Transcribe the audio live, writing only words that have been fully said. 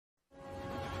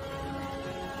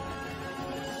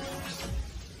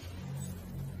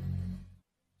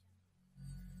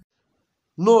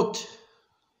نوت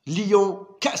ليون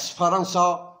كأس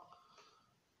فرنسا،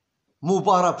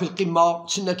 مباراة في القمة.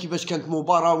 شفنا كيفاش كانت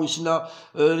مباراة، وين شفنا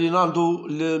رينالدو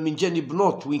من جانب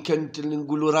نوت، وين كانت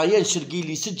نقولوا رايان شرقي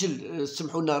اللي سجل،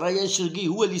 سمحوا لنا، رايان شرقي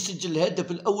هو اللي سجل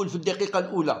الهدف الأول في الدقيقة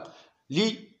الأولى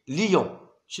لليون.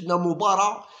 شفنا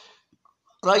مباراة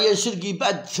رايان شرقي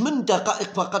بعد 8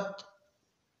 دقائق فقط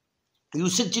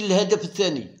يسجل الهدف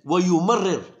الثاني،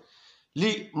 ويمرر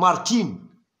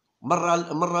لمارتين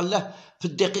مرة له في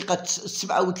الدقيقة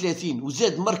 37،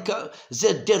 وزاد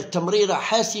زاد دار تمريرة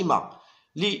حاسمة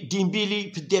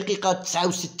لديمبيلي في الدقيقة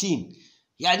 69.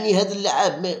 يعني هذا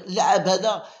اللاعب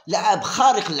هذا لاعب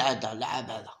خارق للعادة. اللاعب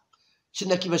هذا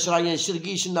شفنا كيفاش رايان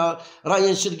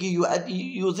شرقي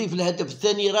يضيف الهدف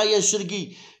الثاني. رايان شرقي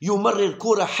يمرر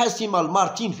كرة حاسمة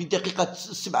لمارتين في الدقيقة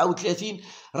 37.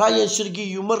 رايان شرقي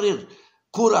يمرر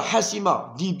كرة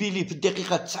حاسمة ديمبيلي في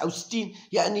الدقيقة 69.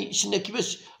 يعني شفنا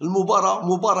كيفاش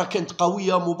مباراة كانت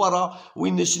قوية، مباراة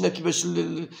وين شفنا كيفاش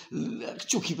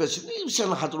شوف كيفاش باش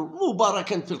نحضروا مباراة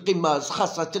كانت في القمة،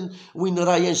 خاصة وين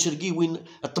رايان شرقي وين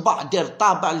دار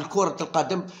طابع لكرة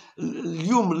القدم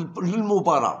اليوم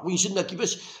للمباراة، وين شفنا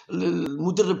كيفاش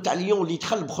المدرب تاع ليون اللي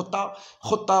دخل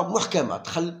خطة محكمة،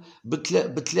 دخل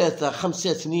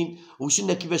ب3-5-2،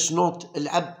 وشفنا كيفاش نونت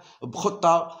لعب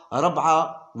بخطة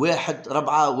 4-1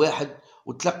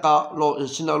 وتلقى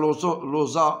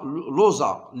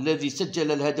لوزا الذي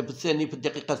سجل الهدف الثاني في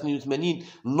الدقيقة 82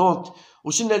 نونت.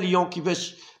 وشفنا ليون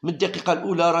كيفاش من الدقيقة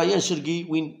الأولى رايان شرقي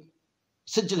وين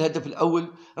سجل الهدف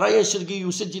الأول، رايان شرقي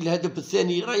يسجل الهدف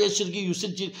الثاني، رايان شرقي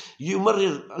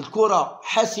يمرر الكرة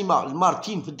حاسمة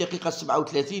لمارتين في الدقيقة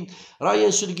 37،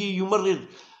 رايان شرقي يمرر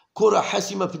كرة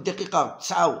حاسمة في الدقيقة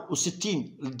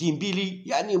 69 لديمبيلي.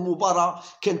 يعني مباراة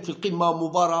كانت في القمة،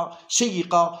 مباراة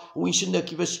شيقة، وين شفنا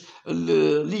كيفاش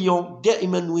ليون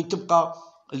دائما وين تبقى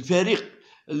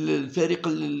الفريق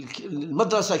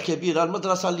المدرسة الكبيرة،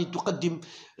 المدرسة اللي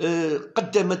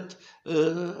قدمت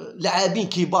لاعبين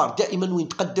كبار، دائما وين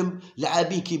تقدم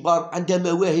لاعبين كبار، عندها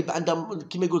مواهب، عندها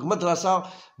كما يقول مدرسة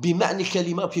بمعنى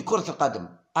الكلمة في كرة القدم،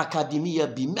 أكاديمية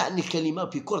بمعنى الكلمة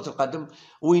في كرة القدم،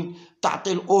 وين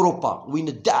تعطي أوروبا، وين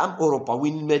تدعم أوروبا،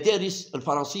 وين المدارس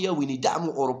الفرنسية وين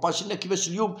يدعموا أوروبا. شفنا كيفاش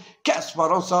اليوم كأس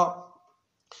فرنسا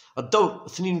الدور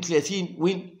 32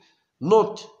 وين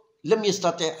نوت لم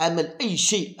يستطع عمل أي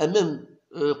شيء أمام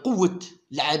قوة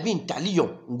لاعبين تاع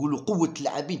ليون، نقولوا قوة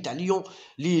لاعبين تاع ليون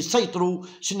اللي سيطروا.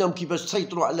 شفناهم كيفاش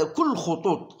سيطروا على كل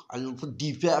الخطوط، في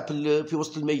الدفاع، في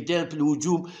وسط الميدان، في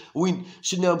الهجوم، وين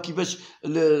شفناهم كيفاش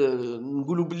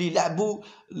نقولوا باللي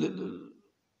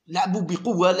لعبوا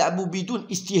بقوة، لعبوا بدون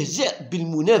استهزاء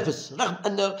بالمنافس، رغم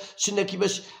أن شفنا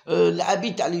كيفاش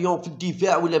لاعبين تاع ليون في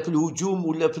الدفاع ولا في الهجوم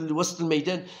ولا في وسط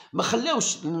الميدان ما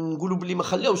خلاوش، نقولوا بلي ما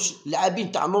خلاوش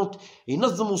لاعبين تاع نونت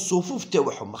ينظموا الصفوف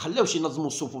تاعهم، ما خلاوش ينظموا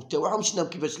الصفوف تاعهم. شفنا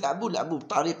كيفاش لعبوا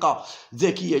بطريقة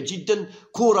ذكية جدا،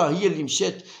 كرة هي اللي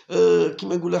مشات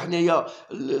كما نقولوا حنايا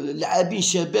لاعبين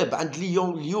شباب عند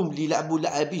ليون اليوم اللي لعبوا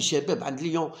لاعبين شباب عند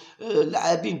ليون،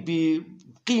 لاعبين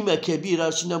قيمة كبيرة.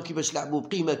 شفناهم كيفاش لعبوا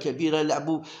بقيمة كبيرة،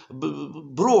 لعبوا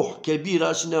بروح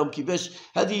كبيرة. شفناهم كيفاش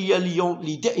هذه هي ليون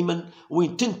اللي دائما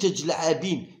وين تنتج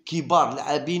لاعبين كبار،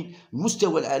 لاعبين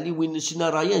المستوى العالي، وين شفنا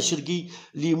رايان شرقي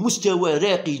لمستوى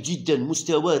راقي جدا،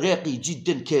 مستوى راقي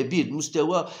جدا كبير،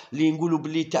 مستوى اللي نقولوا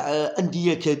باللي تاع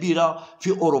أندية كبيرة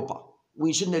في أوروبا،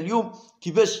 وين شفنا اليوم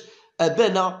كيفاش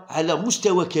أبانا على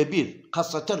مستوى كبير،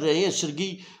 خاصة ريان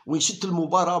شرقي وين شفت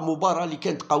مباراة اللي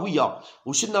كانت قوية.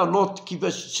 وشفنا نوت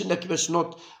كيفاش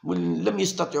نوت لم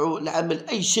يستطيعوا العمل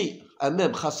أي شيء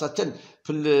أمام، خاصة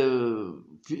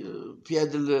في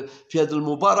هذه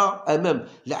المباراة أمام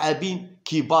لاعبين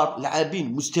كبار،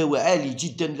 لاعبين مستوى عالي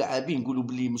جدا، لاعبين نقولوا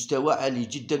بلي مستوى عالي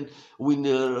جدا، وين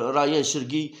رايان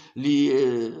شرقي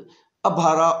اللي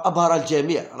أبهر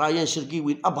الجميع. رايان شرقي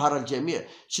وين أبهر الجميع.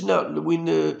 شفنا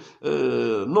وين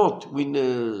نوت وين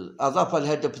أضاف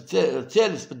الهدف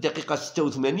الثالث في الدقيقة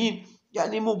 86.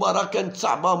 يعني مباراة كانت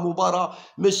صعبة، مباراة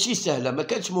ماشي سهلة، ما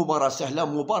كانتش مباراة سهلة،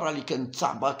 مباراة اللي كانت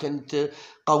صعبة، كانت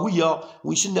قوية.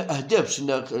 وين شفنا أهداف،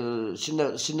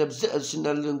 شفنا بزاف،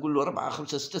 شفنا نقولوا 4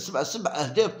 5 6 7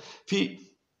 أهداف في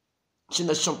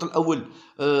شفنا الشوط الأول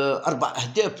 4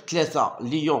 أهداف، 3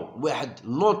 ليون 1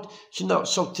 نونت. شفنا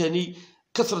الشوط الثاني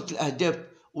كثرة الأهداف،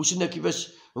 وشفنا كيفاش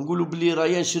نقولوا بلي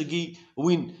رايان شرقي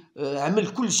وين عمل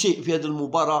كل شيء في هذه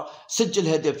المباراة، سجل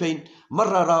هدفين،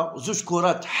 مرر 2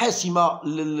 كرات حاسمة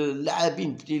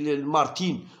للاعبين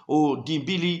مارتين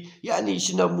وديمبيلي. يعني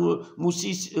شفنا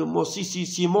موسيسي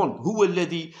سيمون هو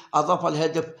الذي أضاف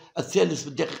الهدف الثالث في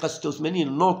الدقيقة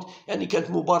 86 نوت. يعني كانت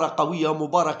مباراة قوية،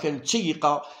 مباراة كانت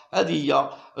شيقة. هذه هي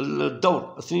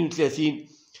الدور 32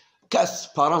 كأس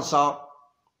فرنسا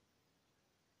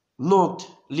نونت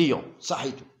ليون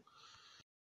صحيتو.